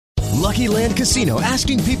Lucky Land Casino,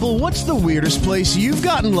 asking people, what's the weirdest place you've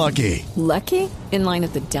gotten lucky? Lucky? In line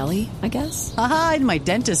at the deli, I guess? Aha, in my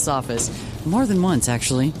dentist's office. More than once,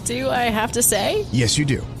 actually. Do I have to say? Yes, you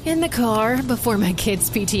do. In the car before my kids'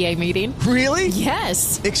 PTA meeting. Really?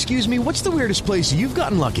 Yes. Excuse me, what's the weirdest place you've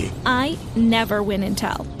gotten lucky? I never win and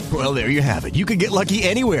tell. Well, there you have it. You can get lucky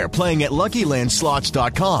anywhere, playing at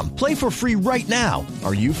LuckyLandSlots.com. Play for free right now.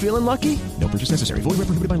 Are you feeling lucky? No purchase necessary. Void where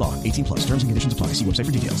prohibited by law. 18 plus. Terms and conditions apply. See website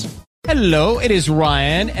for details. Hello, it is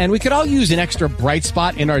Ryan, and we could all use an extra bright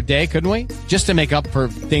spot in our day, couldn't we? Just to make up for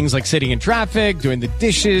things like sitting in traffic, doing the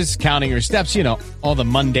dishes, counting your steps, you know, all the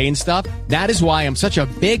mundane stuff. That is why I'm such a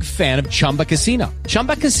big fan of Chumba Casino.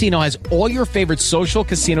 Chumba Casino has all your favorite social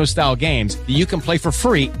casino-style games that you can play for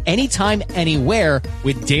free anytime, anywhere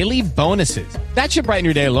with daily bonuses. That should brighten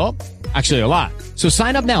your day a little. Actually, a lot. So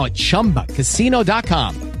sign up now at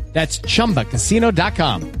ChumbaCasino.com. That's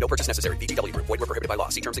ChumbaCasino.com. No purchase necessary. VGW Group. Void where prohibited by law.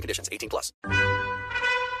 See terms and conditions. 18 plus.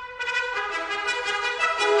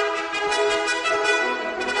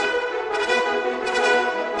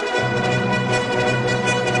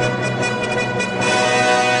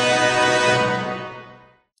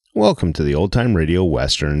 Welcome to the Old Time Radio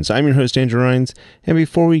Westerns. I'm your host, Andrew Rhynes, and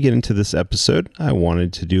before we get into this episode, I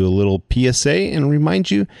wanted to do a little PSA and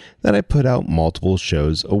remind you that I put out multiple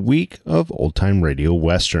shows a week of Old Time Radio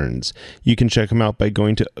Westerns. You can check them out by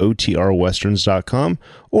going to otrwesterns.com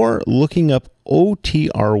or looking up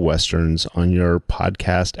OTR Westerns on your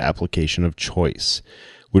podcast application of choice.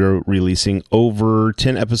 We're releasing over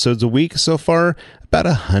 10 episodes a week so far, about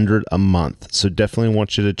 100 a month. So definitely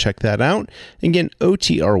want you to check that out. Again,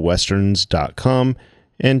 otrwesterns.com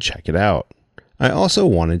and check it out. I also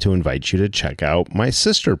wanted to invite you to check out my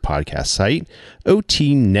sister podcast site,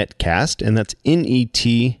 OT Netcast, and that's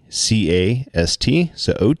Netcast.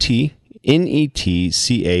 So OT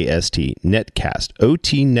Netcast, Netcast,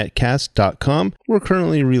 otnetcast.com. We're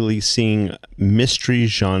currently releasing mystery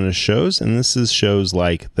genre shows, and this is shows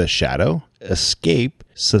like The Shadow, Escape,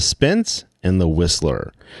 Suspense, and The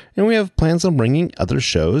Whistler. And we have plans on bringing other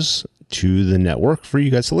shows to the network for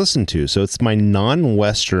you guys to listen to. So it's my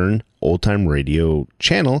non-Western old-time radio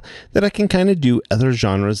channel that I can kind of do other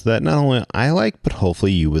genres that not only I like, but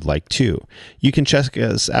hopefully you would like too. You can check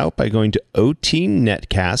us out by going to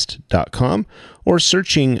otnetcast.com or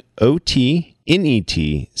searching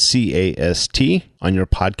OTNETCAST on your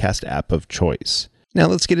podcast app of choice. Now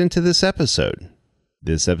let's get into this episode.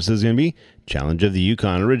 This episode is going to be Challenge of the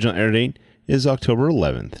Yukon. Original air date is October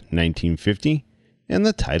 11th, 1950, and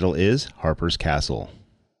the title is Harper's Castle.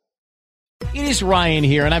 It is Ryan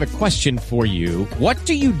here, and I have a question for you. What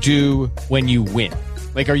do you do when you win?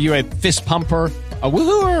 Like, are you a fist pumper, a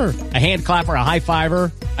woohooer, a hand clapper, a high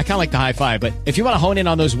fiver? I kind of like the high five, but if you want to hone in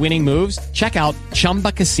on those winning moves, check out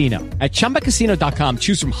Chumba Casino. At ChumbaCasino.com,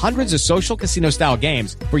 choose from hundreds of social casino-style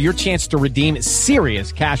games for your chance to redeem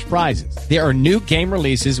serious cash prizes. There are new game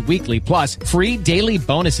releases weekly, plus free daily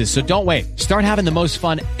bonuses, so don't wait. Start having the most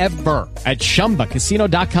fun ever at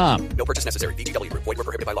ChumbaCasino.com. No purchase necessary. VGW Group. Void where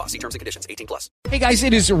prohibited by law. See terms and conditions. 18 plus. Hey guys,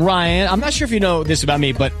 it is Ryan. I'm not sure if you know this about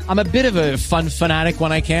me, but I'm a bit of a fun fanatic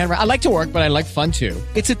when I can. I like to work, but I like fun too.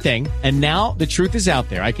 It's a thing. And now the truth is out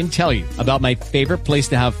there. I can tell you about my favorite place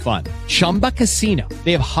to have fun. Chumba Casino.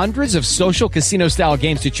 They have hundreds of social casino style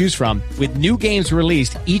games to choose from with new games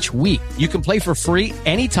released each week. You can play for free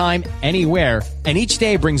anytime, anywhere. And each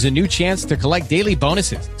day brings a new chance to collect daily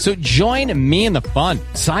bonuses. So join me in the fun.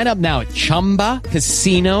 Sign up now at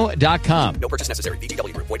ChumbaCasino.com. No purchase necessary.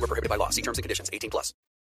 VGW Group. Void where prohibited by law. See terms and conditions. 18 plus.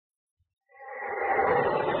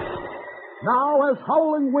 Now, as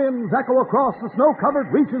howling winds echo across the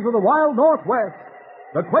snow-covered reaches of the wild Northwest,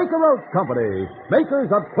 the Quaker Oats Company, makers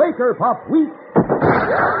of Quaker Puff Wheat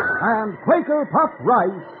and Quaker Puff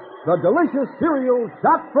Rice, the delicious cereal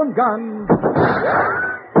shot from guns,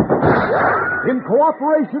 in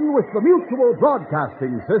cooperation with the Mutual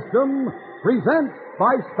Broadcasting System, presents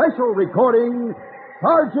by special recording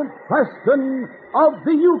Sergeant Preston of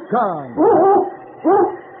the Yukon.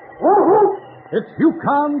 It's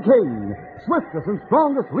Yukon King, swiftest and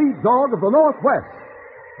strongest lead dog of the Northwest,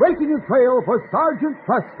 breaking a trail for Sergeant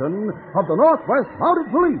Preston of the Northwest Mounted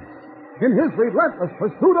Police in his relentless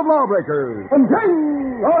pursuit of lawbreakers. And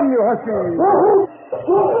King, on you, Husky!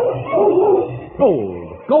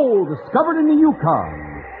 Gold discovered in the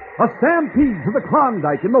Yukon. A stampede to the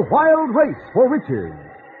Klondike in the wild race for riches.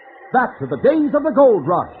 Back to the days of the gold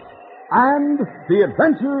rush. And the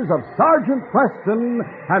adventures of Sergeant Preston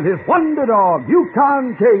and his wonder dog,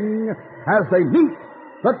 Yukon King, as they meet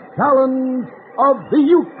the challenge of the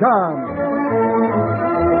Yukon.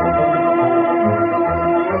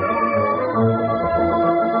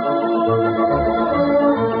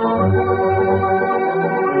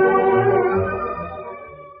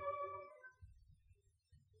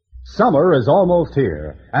 Summer is almost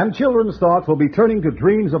here, and children's thoughts will be turning to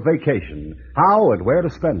dreams of vacation, how and where to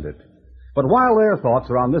spend it. But while their thoughts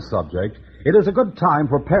are on this subject, it is a good time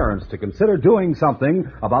for parents to consider doing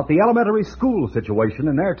something about the elementary school situation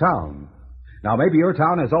in their town. Now, maybe your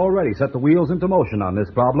town has already set the wheels into motion on this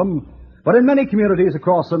problem, but in many communities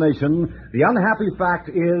across the nation, the unhappy fact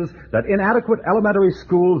is that inadequate elementary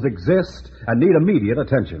schools exist and need immediate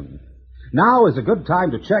attention. Now is a good time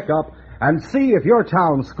to check up and see if your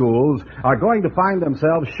town schools are going to find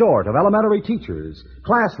themselves short of elementary teachers,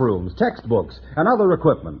 classrooms, textbooks, and other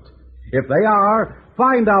equipment. If they are,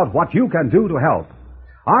 find out what you can do to help.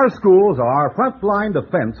 Our schools are our front-line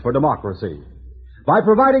defense for democracy. By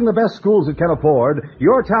providing the best schools it can afford,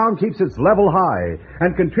 your town keeps its level high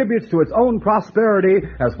and contributes to its own prosperity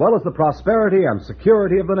as well as the prosperity and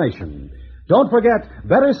security of the nation. Don't forget,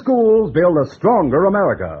 better schools build a stronger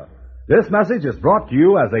America. This message is brought to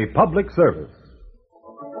you as a public service.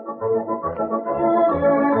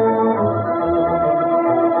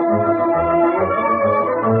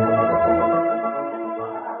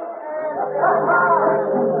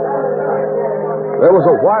 There was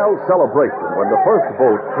a wild celebration when the first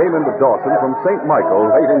boat came into Dawson from St. Michael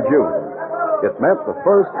late in June. It meant the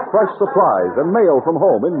first fresh supplies and mail from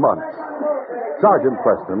home in months. Sergeant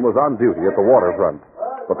Preston was on duty at the waterfront.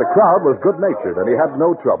 But the crowd was good-natured, and he had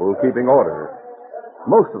no trouble keeping order.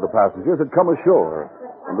 Most of the passengers had come ashore,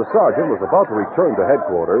 and the sergeant was about to return to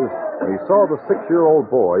headquarters when he saw the 6-year-old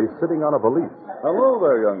boy sitting on a valise. Hello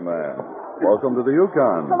there, young man. Welcome to the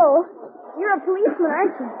Yukon. Hello. You're a policeman,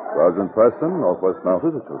 aren't you? Sergeant Preston, Northwest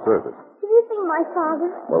Mounted, at your service. Have you seen my father?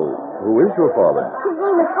 Well, who is your father? His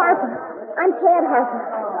name is Harper. I'm Tad Harper.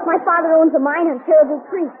 My father owns a mine on Caribou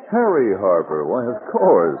Creek. Harry Harper. Why, of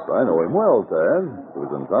course. I know him well, Tad. He was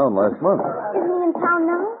in town last month. Isn't he in town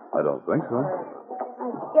now? I don't think so. I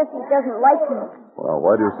guess he doesn't like me. Well,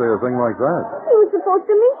 why do you say a thing like that? He was supposed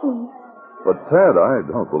to meet me. But, Tad, I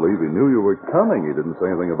don't believe he knew you were coming. He didn't say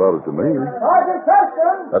anything about it to me. Sergeant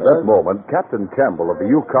Preston! At that moment, Captain Campbell of the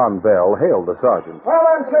Yukon Belle hailed the sergeant. Well,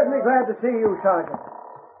 I'm certainly glad to see you, Sergeant.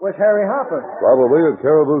 Where's Harry Harper? Probably at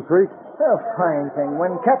Caribou Creek. A fine thing.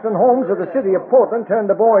 When Captain Holmes of the city of Portland turned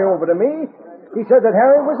the boy over to me, he said that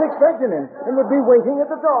Harry was expecting him and would be waiting at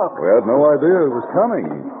the dock. We had no idea it was coming.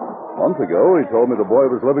 A month ago, he told me the boy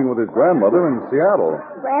was living with his grandmother in Seattle.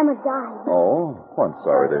 Grandma died. Oh, I'm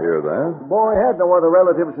sorry to hear that. The boy had no other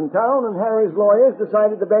relatives in town, and Harry's lawyers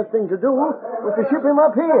decided the best thing to do was to ship him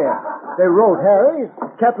up here. They wrote Harry.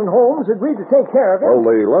 Captain Holmes agreed to take care of him. Well,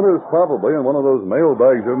 the letter's probably in one of those mail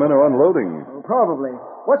bags your men are unloading. Probably.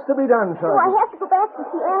 What's to be done, Do I Sergeant? have to go back to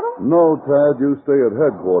Seattle? No, Tad, you stay at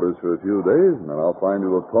headquarters for a few days, and then I'll find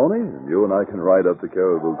you a pony, and you and I can ride up to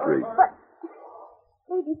Caribou Creek. But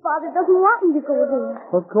maybe Father doesn't want me to go there.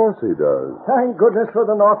 Of course he does. Thank goodness for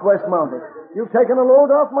the Northwest Mounted. You've taken a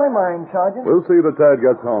load off my mind, Sergeant. We'll see that Tad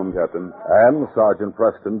gets home, Captain. And Sergeant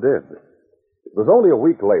Preston did. It was only a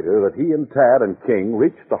week later that he and Tad and King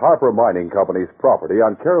reached the Harper Mining Company's property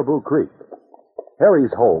on Caribou Creek.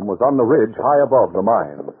 Harry's home was on the ridge high above the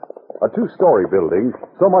mine. A 2-story building,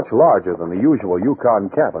 so much larger than the usual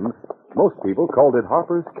Yukon cabin, most people called it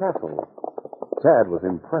Harper's Castle. Tad was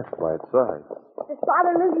impressed by its size. Does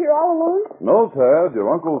Father live here all alone? No, Tad,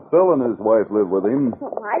 your Uncle Phil and his wife live with him.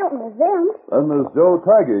 Well, I don't know them. And there's Joe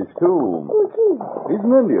Tagish, too. Who's he? He's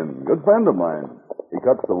an Indian, good friend of mine. He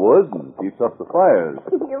cuts the wood and keeps up the fires.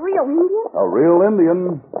 Is he a real Indian? A real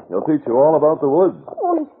Indian. He'll teach you all about the woods.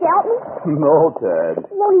 Won't he scout me? No, Tad.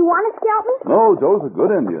 Won't he want to scout me? No, Joe's a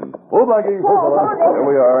good Indian. Oh, Blackie. Oh, fella. Blackie. Here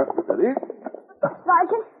we are. Ready?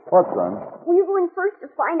 Sergeant, What, son? will you go in first to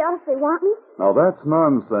find out if they want me? Now, that's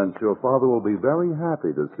nonsense. Your father will be very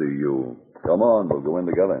happy to see you. Come on, we'll go in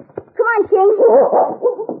together. Come on, King.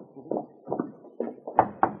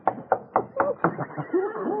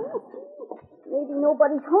 Maybe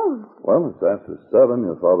nobody's home. Well, it's after 7.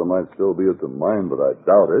 Your father might still be at the mine, but I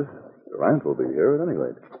doubt it. Your aunt will be here at any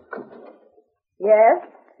rate. Yes?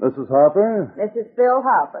 Mrs. Harper? This is Phil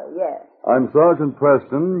Harper, yes. I'm Sergeant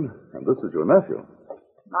Preston, and this is your nephew.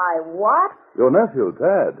 My what? Your nephew,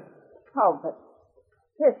 Tad. Oh, but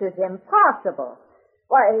this is impossible.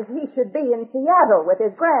 Why, he should be in Seattle with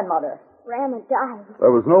his grandmother. Grandma died.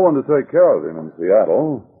 There was no one to take care of him in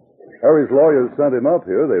Seattle. Harry's lawyers sent him up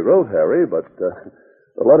here. They wrote Harry, but the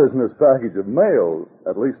letter's in his package of mail.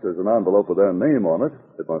 At least there's an envelope with their name on it.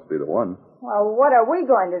 It must be the one. Well, what are we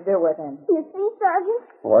going to do with him? You see, Sergeant?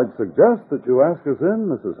 Well, I'd suggest that you ask us in,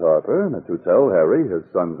 Mrs. Harper, and that you tell Harry his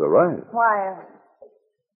son's arrived. Why,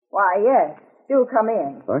 yes. Do come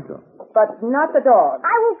in. Thank you. But not the dog.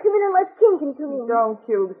 I won't come in unless King can come in. Don't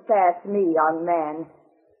you sass me, young man.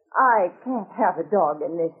 I can't have a dog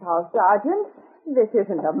in this house, Sergeant. This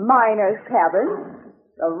isn't a miner's cabin.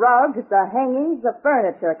 The rugs, the hangings, the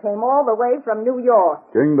furniture came all the way from New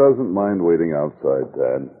York. King doesn't mind waiting outside,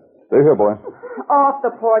 Tad. Stay here, boy. Off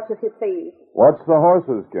the porch, if you please. Watch the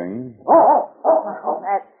horses, King. Oh,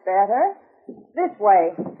 that's better. This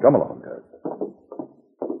way. Come along, Tad.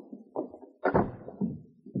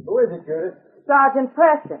 Who is it, Judith? Sergeant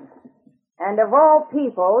Preston. And of all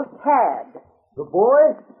people, Tad. The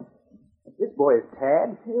boy? This boy is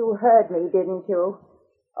Tad. You heard me, didn't you?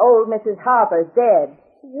 Old Mrs. Harper's dead.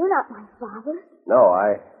 You're not my father. No,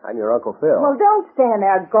 I'm your Uncle Phil. Well, don't stand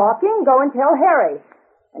there gawking. Go and tell Harry.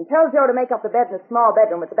 And tell Joe to make up the bed in the small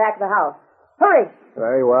bedroom at the back of the house. Hurry!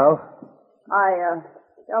 Very well. I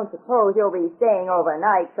don't suppose you'll be staying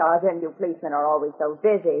overnight, Sergeant. You policemen are always so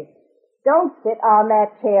busy. Don't sit on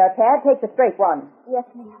that chair, Tad. Take the straight one. Yes,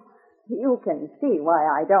 ma'am. You can see why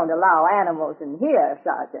I don't allow animals in here,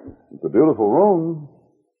 Sergeant. It's a beautiful room.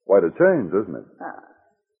 Quite a change, isn't it?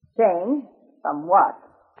 Change? From what?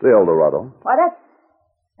 The Eldorado. Why,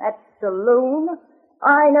 that saloon.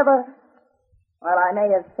 Well, I may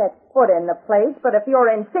have set foot in the place, but if you're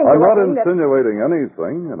insinuating I'm not that... insinuating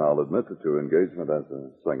anything, and I'll admit that your engagement as a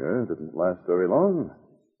singer didn't last very long.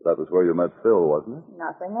 That was where you met Phil, wasn't it?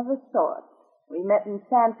 Nothing of the sort. We met in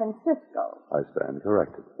San Francisco. I stand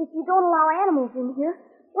corrected. If you don't allow animals in here,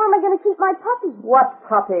 where am I going to keep my puppy? What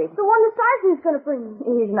puppy? The one the sergeant's going to bring me.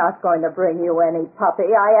 He's not going to bring you any puppy.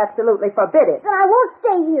 I absolutely forbid it. Then I won't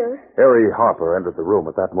stay here. Harry Harper entered the room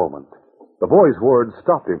at that moment. The boy's words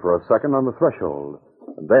stopped him for a second on the threshold,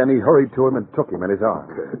 and then he hurried to him and took him in his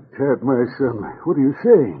arms. Tad, my son, what are you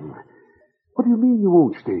saying? What do you mean you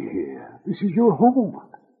won't stay here? This is your home.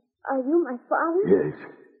 Are you my father? Yes.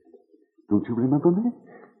 Don't you remember me?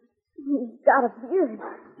 You've got a beard.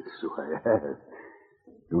 So I have.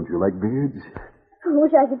 Don't you like beards? I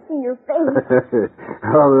wish I could see your face.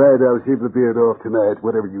 All right, I'll shave the beard off tonight.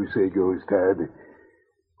 Whatever you say goes, Tad.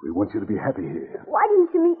 We want you to be happy here. Why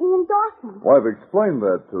didn't you meet me in Dawson? Well, I've explained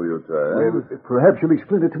that to you, Tad. Well, perhaps you'll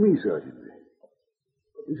explain it to me, Sergeant.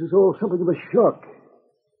 This is all something of a shock.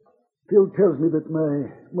 Phil tells me that my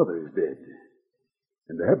mother is dead.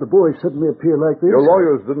 And to have the boy suddenly appear like this... Your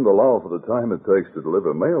lawyers didn't allow for the time it takes to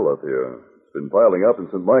deliver mail up here. It's been piling up in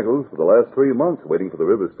St. Michael's for the last 3 months, waiting for the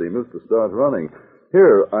river steamers to start running.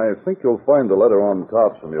 Here, I think you'll find the letter on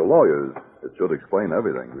top from your lawyers. It should explain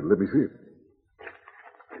everything. Let me see it.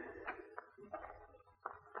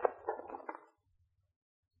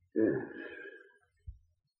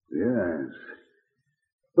 Yes.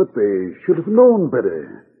 But they should have known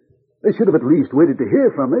better. They should have at least waited to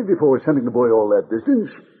hear from me before sending the boy all that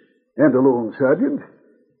distance. And alone, Sergeant.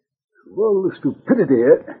 Well, the stupidity.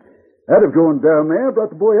 I'd have gone down there, brought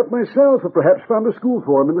the boy up myself, or perhaps found a school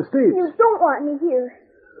for him in the States. You don't want me here.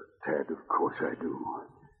 Tad, of course I do.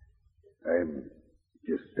 I'm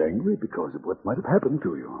just angry because of what might have happened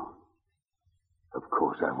to you. Of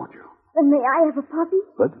course I want you. Then may I have a puppy?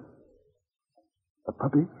 What? A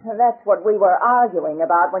puppy? That's what we were arguing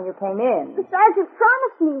about when you came in. The sergeant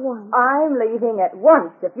promised me one. I'm leaving at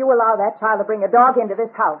once if you allow that child to bring a dog into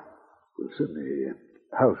this house. Well, certainly, a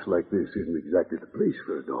house like this isn't exactly the place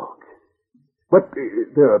for a dog. But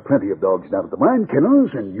there are plenty of dogs down at the mine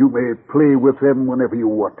kennels, and you may play with them whenever you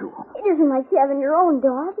want to. It isn't like having your own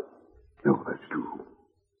dog. No, that's true.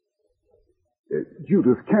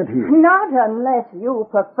 Judith, can't he... Not unless you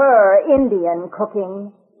prefer Indian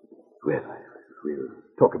cooking. Well, we'll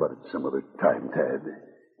talk about it some other time, Tad.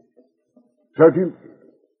 Sergeant,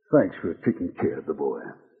 thanks for taking care of the boy.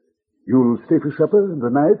 You'll stay for supper in the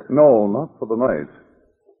night? No, not for the night.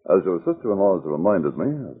 As your sister-in-law has reminded me,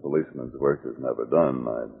 a policeman's work is never done.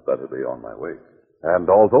 I'd better be on my way. And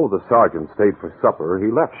although the sergeant stayed for supper, he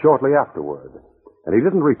left shortly afterward. And he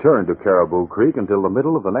didn't return to Caribou Creek until the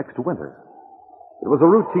middle of the next winter. It was a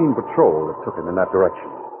routine patrol that took him in that direction.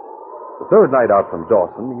 The third night out from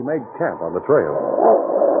Dawson, he made camp on the trail.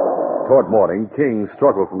 Toward morning, King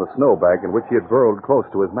struggled from the snowbank in which he had burrowed close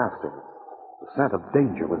to his master. The scent of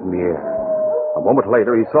danger was in the air. A moment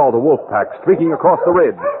later, he saw the wolf pack streaking across the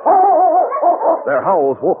ridge. Their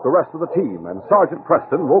howls woke the rest of the team, and Sergeant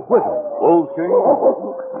Preston woke with them. Wolves, King?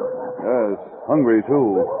 Yes, hungry,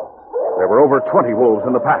 too. There were over 20 wolves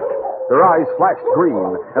in the pack. Their eyes flashed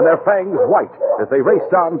green, and their fangs white as they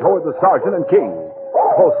raced on toward the sergeant and King.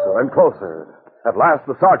 Closer and closer. At last,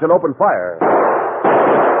 the sergeant opened fire.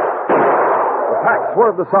 The pack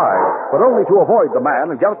swerved aside, but only to avoid the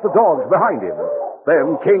man and gallop the dogs behind him.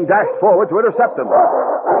 Then King dashed forward to intercept them.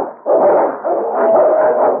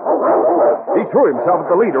 He threw himself at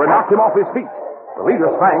the leader and knocked him off his feet. The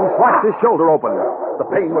leader's fangs slashed his shoulder open. The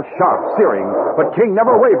pain was sharp, searing, but King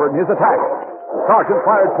never wavered in his attack. The sergeant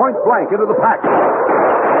fired point blank into the pack.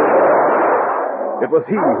 It was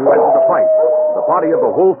he who ended the fight. The body of the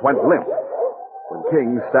wolf went limp. When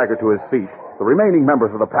King staggered to his feet, the remaining members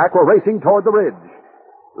of the pack were racing toward the ridge.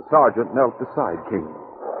 The sergeant knelt beside King.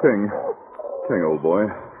 King, old boy.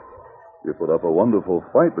 You put up a wonderful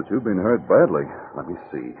fight, but you've been hurt badly. Let me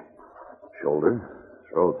see. Shoulder,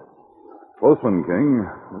 throat. Postman, King,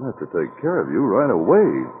 we'll have to take care of you right away.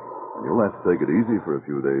 And you'll have to take it easy for a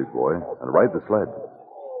few days, boy, and ride the sled.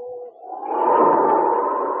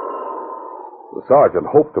 The sergeant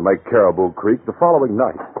hoped to make Caribou Creek the following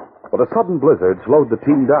night, but a sudden blizzard slowed the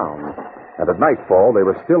team down, and at nightfall they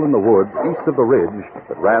were still in the woods east of the ridge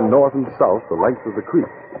that ran north and south the length of the creek.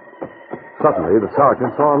 Suddenly, the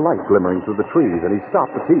sergeant saw a light glimmering through the trees, and he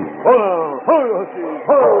stopped the team.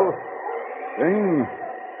 King,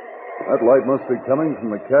 that light must be coming from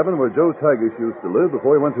the cabin where Joe Tagish used to live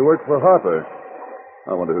before he went to work for Harper.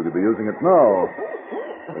 I wonder who could be using it now.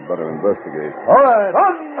 We'd better investigate. All right,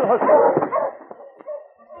 on!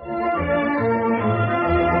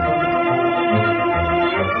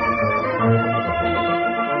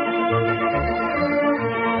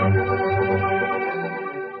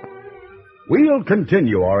 We'll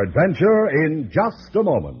continue our adventure in just a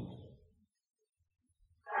moment.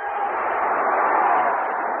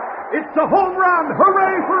 It's a home run!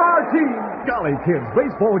 Hooray for our team! Golly, kids,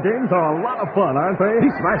 baseball games are a lot of fun, aren't they?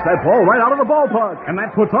 He smashed that ball right out of the ballpark, and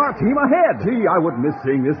that puts our team ahead. Gee, I wouldn't miss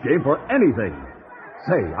seeing this game for anything.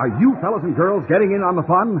 Say, are you fellas and girls getting in on the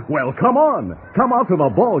fun? Well, come on. Come out to the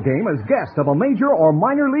ball game as guests of a major or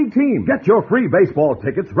minor league team. Get your free baseball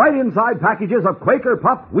tickets right inside packages of Quaker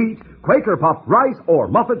Puffed Wheat, Quaker Puffed Rice, or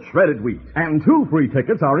Muffet Shredded Wheat. And 2 free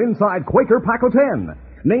tickets are inside Quaker Pack-O 10.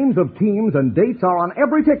 Names of teams and dates are on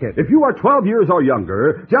every ticket. If you are 12 years or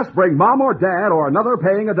younger, just bring mom or dad or another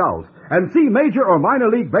paying adult and see major or minor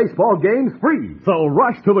league baseball games free. So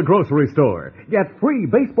rush to the grocery store. Get free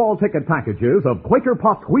baseball ticket packages of Quaker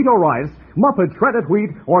Puffed Wheat or Rice, Muffet Shredded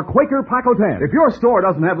Wheat, or Quaker Pack-O 10. If your store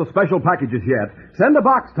doesn't have the special packages yet, send a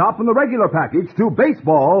box top from the regular package to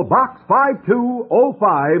Baseball, Box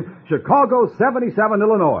 5205, Chicago 77,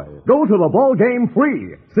 Illinois. Go to the ball game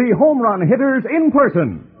free. See home run hitters in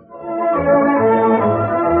person.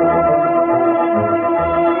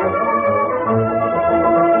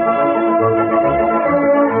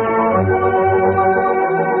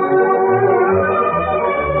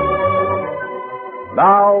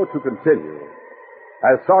 Now to continue.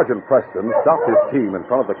 As Sergeant Preston stopped his team in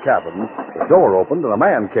front of the cabin, the door opened and a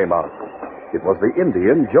man came out. It was the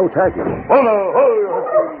Indian, Joe Taggart.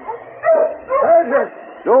 Sergeant!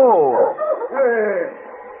 Joe! Hey,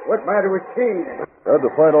 what matter with King? Had to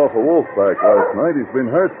fight off a wolf pack last night. He's been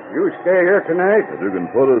hurt. You stay here tonight? You can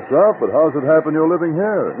put us up, but how's it happen you're living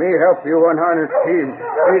here? Me help you unharness King.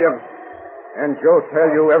 Beat him. And Joe tell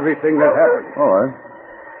you everything that happened. All right.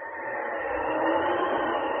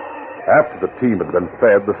 After the team had been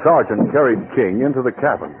fed, the sergeant carried King into the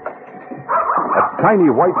cabin. A tiny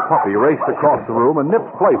white puppy raced across the room and nipped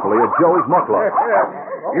playfully at Joe's muckluck.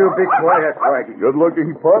 You be quiet, Whitey.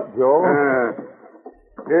 Good-looking pup, Joe.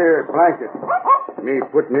 Here, blanket. Me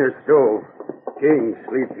put near stove. King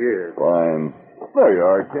sleep here. Fine. There you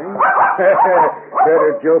are, King.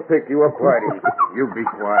 Better Joe pick you up, Whitey. You be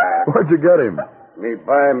quiet. Where'd you get him? Me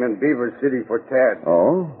buy him in Beaver City for Tad.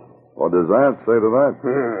 Oh? What does Aunt say to that?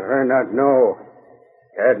 Her not know.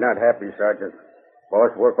 Tad not happy, Sergeant.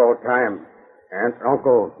 Boss work all time. Aunt's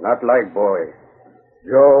uncle not like boy.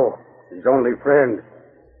 Joe, his only friend.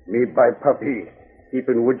 Me buy puppy. Keep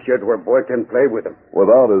in woodshed where boy can play with him.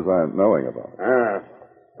 Without his aunt knowing about it.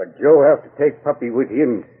 But Joe have to take puppy with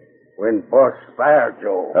him when boss fire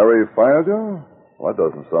Joe. Harry fired you? Well, that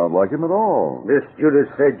doesn't sound like him at all. Miss Judith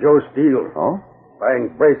said Joe steal. Huh?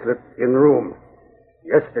 Buying bracelet in room.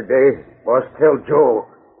 Yesterday, boss tell Joe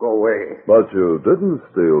go away. But you didn't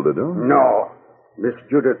steal, did you? No. Miss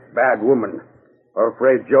Judith, bad woman.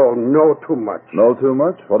 Afraid Joe know too much. Know too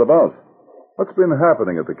much? What about? What's been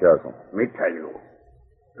happening at the castle? Me tell you.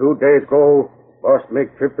 2 days ago, boss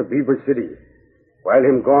make trip to Beaver City. While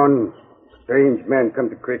him gone, strange man come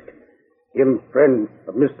to creek. Him friend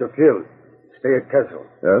of Mr. Phil. Stay at castle.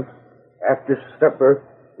 Yes? After supper,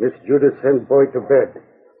 Miss Judith send boy to bed.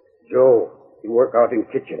 Joe, he work out in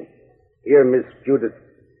kitchen. Here, Miss Judith,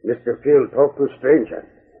 Mr. Phil talk to stranger.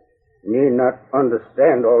 Me not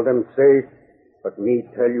understand all them say, but me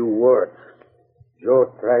tell you words.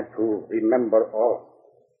 Joe try to remember all.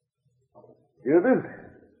 Judith,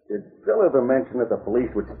 did Phil ever mention that the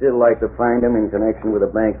police would still like to find him in connection with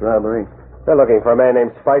a bank robbery? They're looking for a man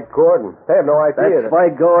named Spike Gordon. They have no idea. That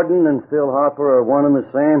Spike Gordon and Phil Harper are one and the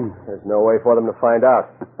same? There's no way for them to find out.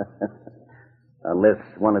 Unless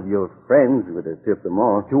one of your friends would have tipped them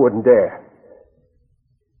off. You wouldn't dare.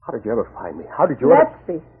 How did you ever find me? How did you That's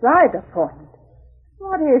beside the point.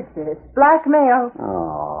 What is this? Blackmail?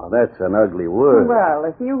 Oh, that's an ugly word. Well,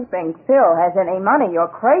 if you think Phil has any money, you're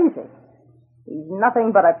crazy. He's nothing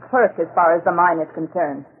but a clerk as far as the mine is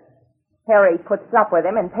concerned. Harry puts up with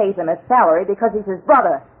him and pays him his salary because he's his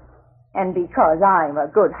brother. And because I'm a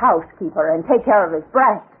good housekeeper and take care of his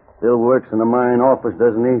brat. Phil works in the mine office,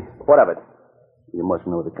 doesn't he? What of it? You must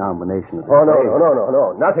know the combination of the Oh,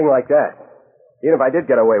 no. Nothing like that. Even if I did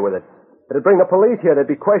get away with it, it'd bring the police here. There'd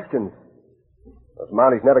be questions. Those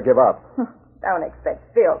Mounties never give up. Don't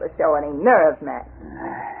expect Phil to show any nerve, Matt.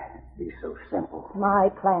 Be so simple. My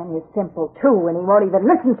plan is simple, too, and he won't even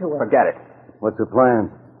listen to it. Forget it. What's the plan?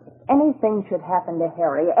 If anything should happen to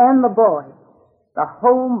Harry and the boy, the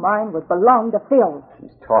whole mine would belong to Phil.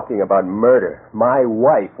 She's talking about murder. My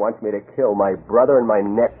wife wants me to kill my brother and my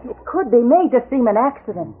nephew. It could be made to seem an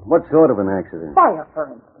accident. What sort of an accident? Fire, for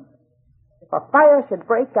instance. If a fire should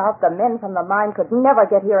break out, the men from the mine could never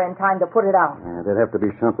get here in time to put it out. There'd have to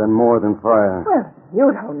be something more than fire. Well,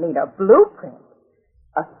 you don't need a blueprint.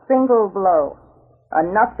 A single blow.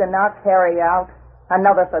 Enough to knock Harry out.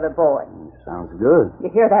 Another for the boy. Sounds good.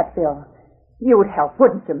 You hear that, Phil? You'd help,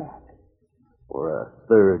 wouldn't you, Matt? For a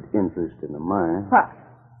third interest in the mine. What?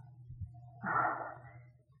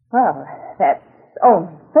 Well, that's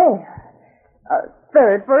only fair. A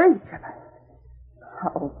third for each of us.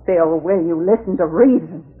 Oh, Phil, will you listen to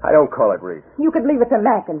reason? I don't call it reason. You could leave it to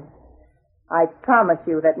Mac, and I promise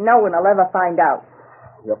you that no one will ever find out.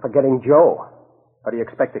 You're forgetting Joe. Or do you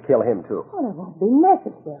expect to kill him, too? Well, it won't be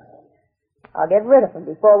necessary. I'll get rid of him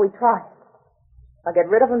before we try it. I'll get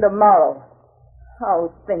rid of him tomorrow.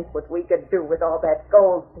 Oh, think what we could do with all that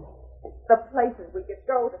gold. The places we could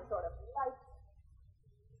go to sort of light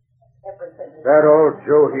everything. That old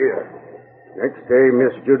Joe here. Next day,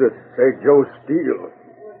 Miss Judith say Joe steal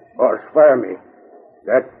or spare me.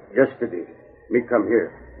 That yesterday. Me come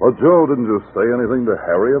here. Well, Joe, didn't you say anything to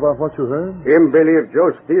Harry about what you heard? Him believe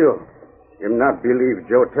Joe steal. Him not believe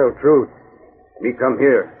Joe tell truth. Me come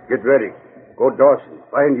here. Get ready. Go Dawson.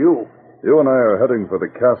 Find you. You and I are heading for the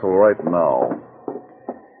castle right now.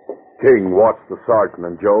 King watched the sergeant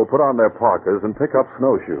and Joe put on their parkas and pick up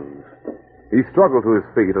snowshoes. He struggled to his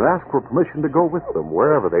feet and asked for permission to go with them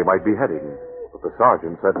wherever they might be heading. But the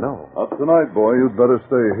sergeant said no. Not tonight, boy. You'd better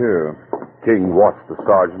stay here. King watched the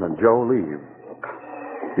sergeant and Joe leave.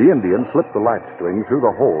 The Indian slipped the latch string through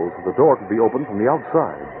the hole so the door could be opened from the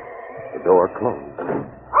outside. The door closed.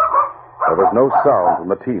 There was no sound from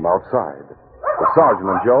the team outside. The sergeant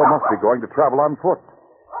and Joe must be going to travel on foot.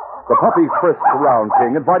 The puppy frisked around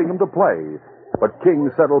King, inviting him to play. But King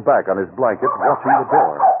settled back on his blanket, watching the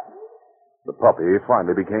door. The puppy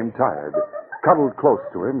finally became tired, cuddled close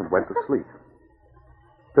to him, and went to sleep.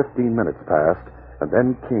 15 minutes passed, and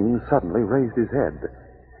then King suddenly raised his head.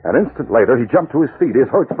 An instant later, he jumped to his feet, his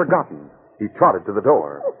hurts forgotten. He trotted to the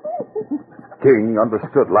door. King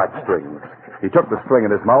understood latch strings. He took the string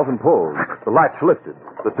in his mouth and pulled. The latch lifted.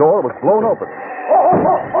 The door was blown open.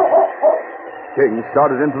 King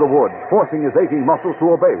started into the woods, forcing his aching muscles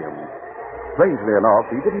to obey him. Strangely enough,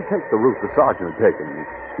 he didn't take the route the sergeant had taken.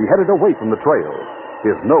 He headed away from the trail.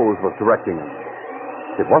 His nose was directing him.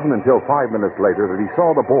 It wasn't until 5 minutes later that he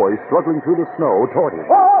saw the boy struggling through the snow toward him.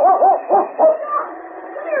 Come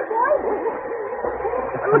here, boy.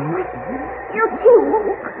 You're King.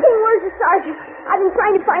 King, where's the sergeant? I've been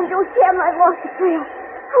trying to find Joe's cabin. I've lost the trail.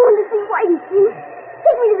 I want to see Whitey, King.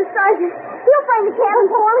 Take me to the sergeant. He'll find the cabin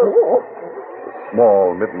for me.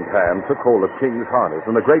 Small, mittened hand took hold of King's harness,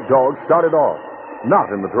 and the great dog started off,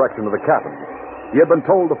 not in the direction of the cabin. He had been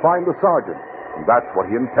told to find the sergeant, and that's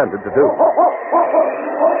what he intended to do.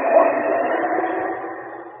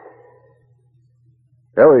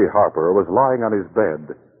 Harry Harper was lying on his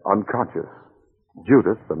bed, unconscious.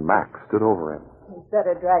 Judith and Max stood over him. You'd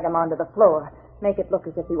better drag him onto the floor. Make it look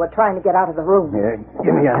as if he were trying to get out of the room. Yeah,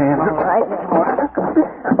 give me a hand. All right.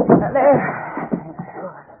 There.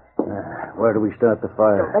 Where do we start the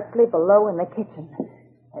fire? Directly below in the kitchen.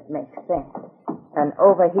 That makes sense. An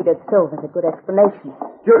overheated stove is a good explanation.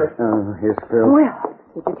 Judith. Here's Phil. Well,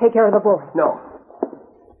 did you take care of the boy? No.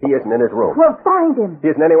 He isn't in his room. Well, find him. He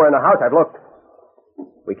isn't anywhere in the house. I've looked.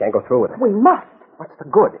 We can't go through with it. We must. What's the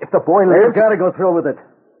good? If the boy We've lives... got to go through with it.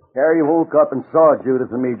 Harry woke up and saw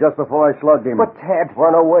Judith and me just before I slugged him. But Tad's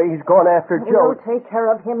run away. He's gone after Joe. We'll take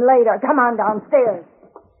care of him later. Come on downstairs.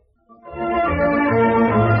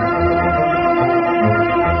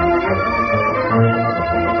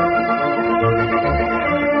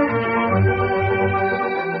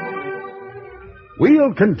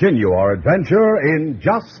 We'll continue our adventure in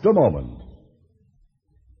just a moment.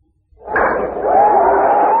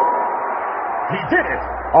 He did it!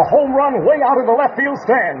 A home run way out in the left field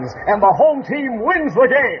stands, and the home team wins the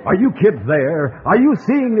game. Are you kids there? Are you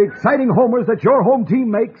seeing the exciting homers that your home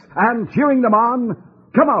team makes and cheering them on?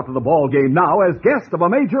 Come out to the ball game now as guest of a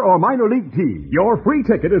major or minor league team. Your free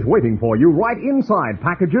ticket is waiting for you right inside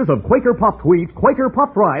packages of Quaker Puffed Wheat, Quaker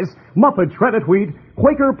Puffed Rice, Muffet Shredded Wheat,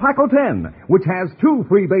 Quaker Paco 10, which has 2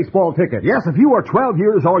 free baseball tickets. Yes, if you are 12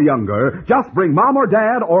 years or younger, just bring mom or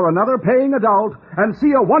dad or another paying adult and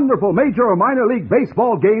see a wonderful major or minor league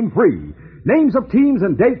baseball game free. Names of teams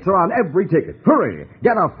and dates are on every ticket. Hurry!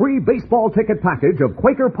 Get a free baseball ticket package of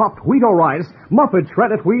Quaker Puffed Wheat or Rice, Muffet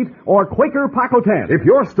Shredded Wheat, or Quaker Paco 10. If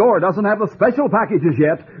your store doesn't have the special packages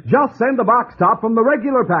yet, just send a box top from the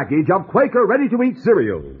regular package of Quaker ready-to-eat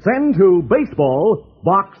cereal. Send to Baseball,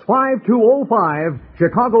 Box 5205,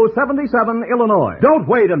 Chicago 77, Illinois. Don't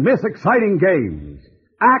wait and miss exciting games.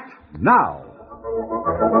 Act now.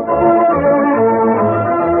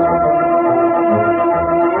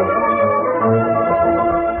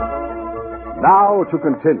 Now to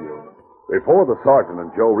continue. Before the sergeant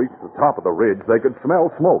and Joe reached the top of the ridge, they could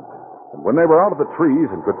smell smoke. And when they were out of the trees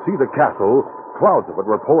and could see the castle, clouds of it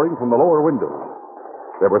were pouring from the lower windows.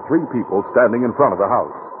 There were 3 people standing in front of the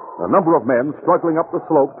house, and a number of men struggling up the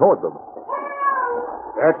slope toward them.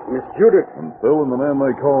 That's Miss Judith. And Phil and the man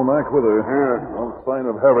they call Mac with her. No sign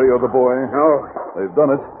of Harry or the boy. No. They've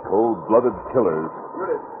done it. Cold-blooded killers.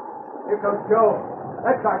 Judith, here comes Joe.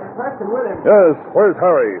 That's Sergeant Preston with him. Yes, where's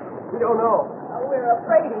Harry? We don't know. We're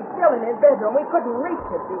afraid he's still in his bedroom. We couldn't reach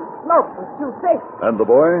it. The smoke was too thick. And the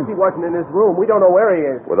boy? He wasn't in his room. We don't know where he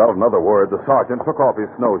is. Without another word, the sergeant took off his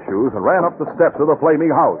snowshoes and ran up the steps of the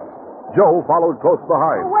flaming house. Joe followed close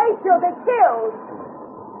behind. Wait till they're killed.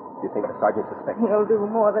 Do you think the sergeant suspects? He'll do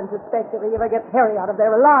more than suspect if he ever gets Harry out of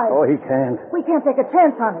there alive. Oh, he can't. We can't take a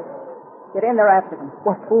chance on it. Get in there after them.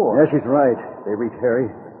 What for? Yeah, she's right. They reach Harry.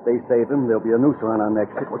 They save him. There'll be a noose around our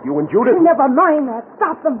necks. What, you and Judith? Never mind that.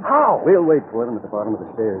 Stop them. How? We'll wait for them at the bottom of the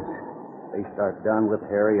stairs. They start down with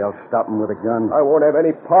Harry. I'll stop them with a gun. I won't have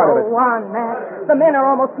any part of it. Go on, Matt. The men are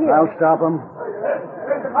almost here. I'll stop them.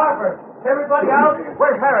 Mr. Harper, everybody out?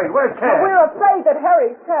 Where's Harry? Where's Ted? We're afraid that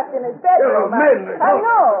Harry's trapped in his bedroom. Men.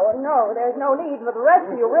 No, there's no need for the rest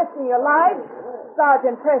of you risking your lives.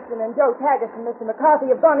 Sergeant Preston and Joe Taggart and Mr.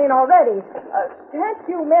 McCarthy have gone in already. Can't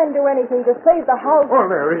you men do anything to save the house?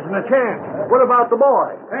 Well, there isn't a chance. What about the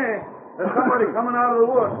boy? Hey, there's somebody coming out of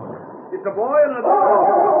the woods. It's a boy and a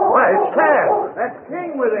dog. Why, it's Ted. That's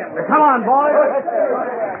King with him. Come on, boy.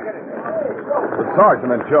 The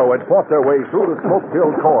sergeant and Joe had fought their way through the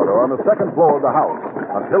smoke-filled corridor on the second floor of the house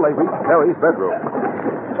until they reached Harry's bedroom.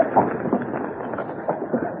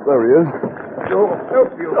 There he is. Joe,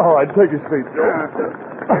 help you. All right, take his feet, Joe.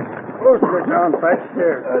 Closer down back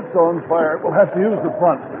stairs. That's on fire. We'll have to use the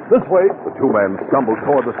front. This way. The 2 men stumbled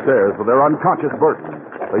toward the stairs with their unconscious burden.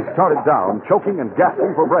 They started down, choking and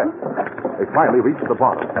gasping for breath. They finally reached the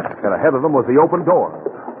bottom, and ahead of them was the open door.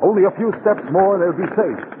 Only a few steps more and they'd be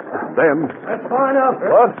safe. Then... That's far enough.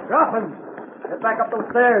 What? Drop him. Get back up those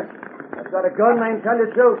stairs. I've got a gun and I intend to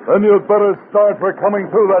shoot. Then you'd better start for coming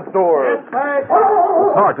through that door. Get back.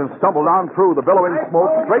 The sergeant stumbled on through the billowing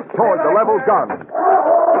smoke straight toward the leveled gun.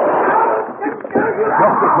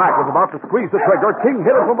 Just as Mac was about to squeeze the trigger, King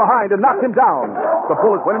hit him from behind and knocked him down. The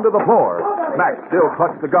bullet went into the floor. Mac still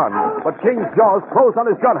clutched the gun, but King's jaws closed on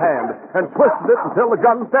his gun hand and twisted it until the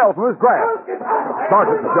gun fell from his grasp.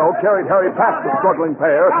 Sergeant and Joe carried Harry past the struggling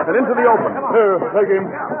pair and into the open. Here, take him.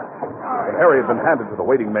 When Harry had been handed to the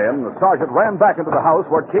waiting men, the sergeant ran back into the house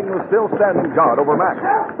where King was still standing guard over Mac.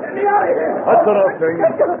 That's enough, King.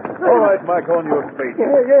 All right, Mac, on your feet.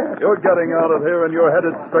 Yeah. You're getting out of here and you're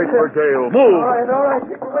headed straight for jail. Move! All right.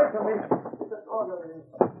 Keep away from me.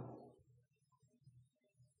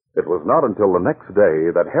 It was not until the next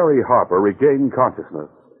day that Harry Harper regained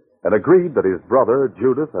consciousness and agreed that his brother,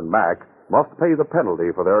 Judith, and Mac must pay the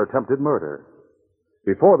penalty for their attempted murder.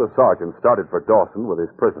 Before the sergeant started for Dawson with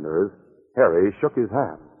his prisoners, Harry shook his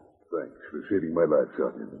hand. Thanks for saving my life,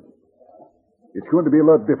 Sergeant. It's going to be a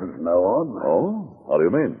lot different from now on. Oh? How do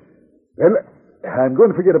you mean? Well, I'm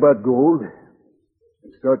going to forget about gold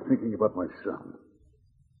and start thinking about my son.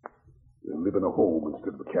 We'll live in a home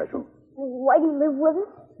instead of a castle. Why do you live with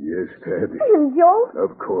us? Yes, Ted. And Joe?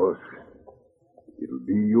 Of course. It'll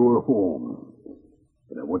be your home.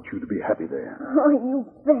 And I want you to be happy there. Oh, you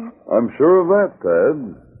bet. I'm sure of that,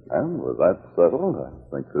 Ted. And with that settled, I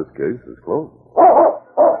think this case is closed.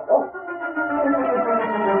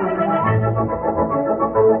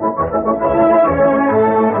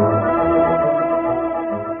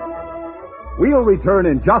 We'll return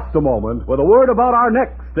in just a moment with a word about our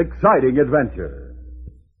next exciting adventure.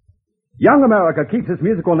 Young America keeps its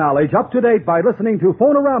musical knowledge up to date by listening to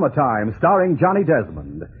Phonorama Time, starring Johnny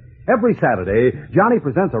Desmond. Every Saturday, Johnny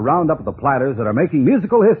presents a roundup of the platters that are making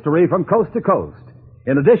musical history from coast to coast.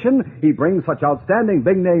 In addition, he brings such outstanding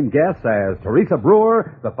big-name guests as Teresa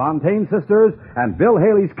Brewer, the Fontaine Sisters, and Bill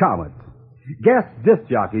Haley's Comets. Guest disc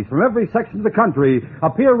jockeys from every section of the country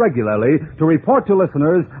appear regularly to report to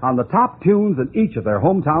listeners on the top tunes in each of their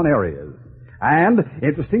hometown areas. And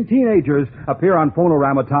interesting teenagers appear on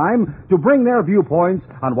Phonorama Time to bring their viewpoints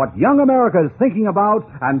on what young America is thinking about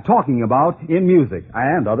and talking about in music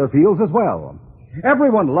and other fields as well.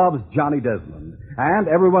 Everyone loves Johnny Desmond, and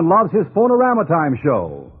everyone loves his Phonorama Time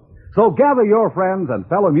show. So gather your friends and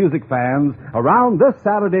fellow music fans around this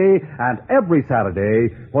Saturday and every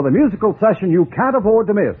Saturday for the musical session you can't afford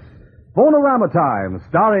to miss. Phonorama Time,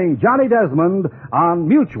 starring Johnny Desmond on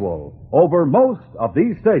Mutual over most of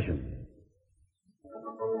these stations.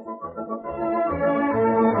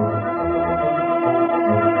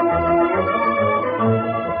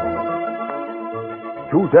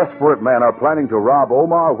 Two desperate men are planning to rob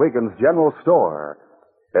Omar Wiggins' general store.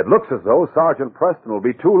 It looks as though Sergeant Preston will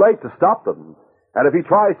be too late to stop them. And if he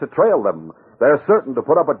tries to trail them, they're certain to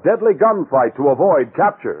put up a deadly gunfight to avoid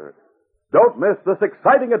capture. Don't miss this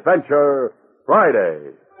exciting adventure,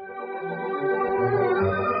 Friday.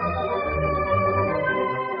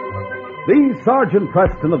 These Sergeant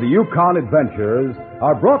Preston of the Yukon Adventures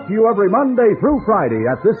are brought to you every Monday through Friday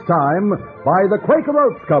at this time by the Quaker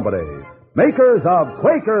Oats Company, makers of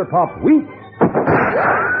Quaker Puff Wheat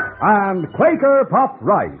and Quaker Puff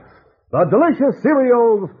Rice, the delicious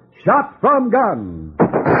cereals shot from guns.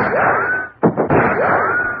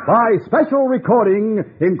 By special recording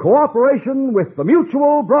in cooperation with the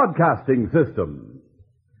Mutual Broadcasting System.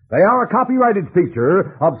 They are a copyrighted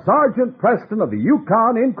feature of Sergeant Preston of the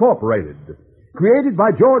Yukon Incorporated, created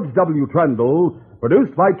by George W. Trendle,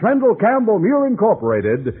 produced by Trendle Campbell Muir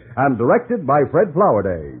Incorporated, and directed by Fred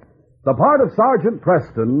Flowerday. The part of Sergeant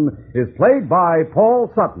Preston is played by Paul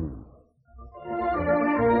Sutton.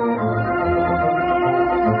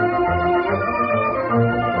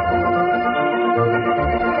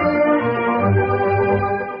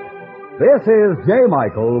 This is J.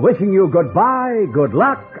 Michael wishing you goodbye, good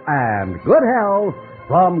luck, and good health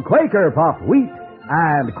from Quaker Puff Wheat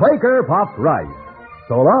and Quaker Puff Rice.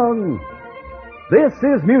 So long. This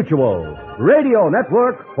is Mutual, Radio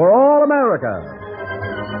Network for all America.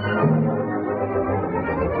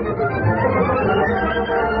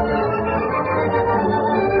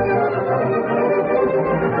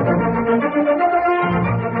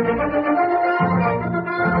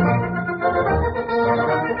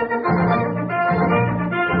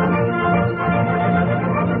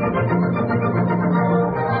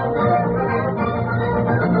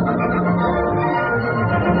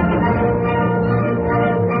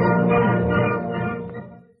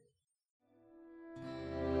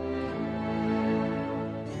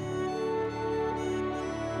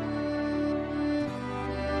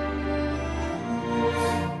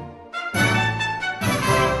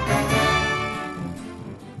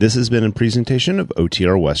 This has been a presentation of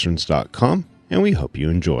OTRWesterns.com, and we hope you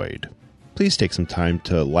enjoyed. Please take some time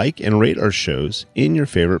to like and rate our shows in your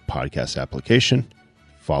favorite podcast application.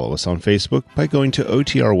 Follow us on Facebook by going to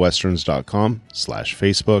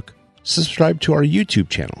OTRWesterns.com/Facebook. Subscribe to our YouTube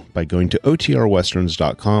channel by going to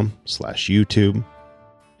OTRWesterns.com/YouTube.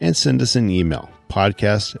 And send us an email,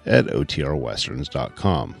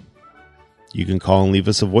 podcast@OTRWesterns.com. You can call and leave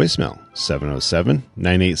us a voicemail,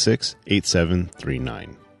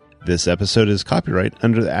 707-986-8739. This episode is copyright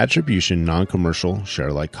under the Attribution Non-Commercial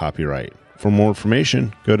Share-alike copyright. For more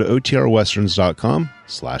information, go to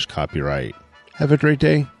OTRWesterns.com/copyright. Have a great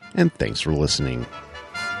day, and thanks for listening.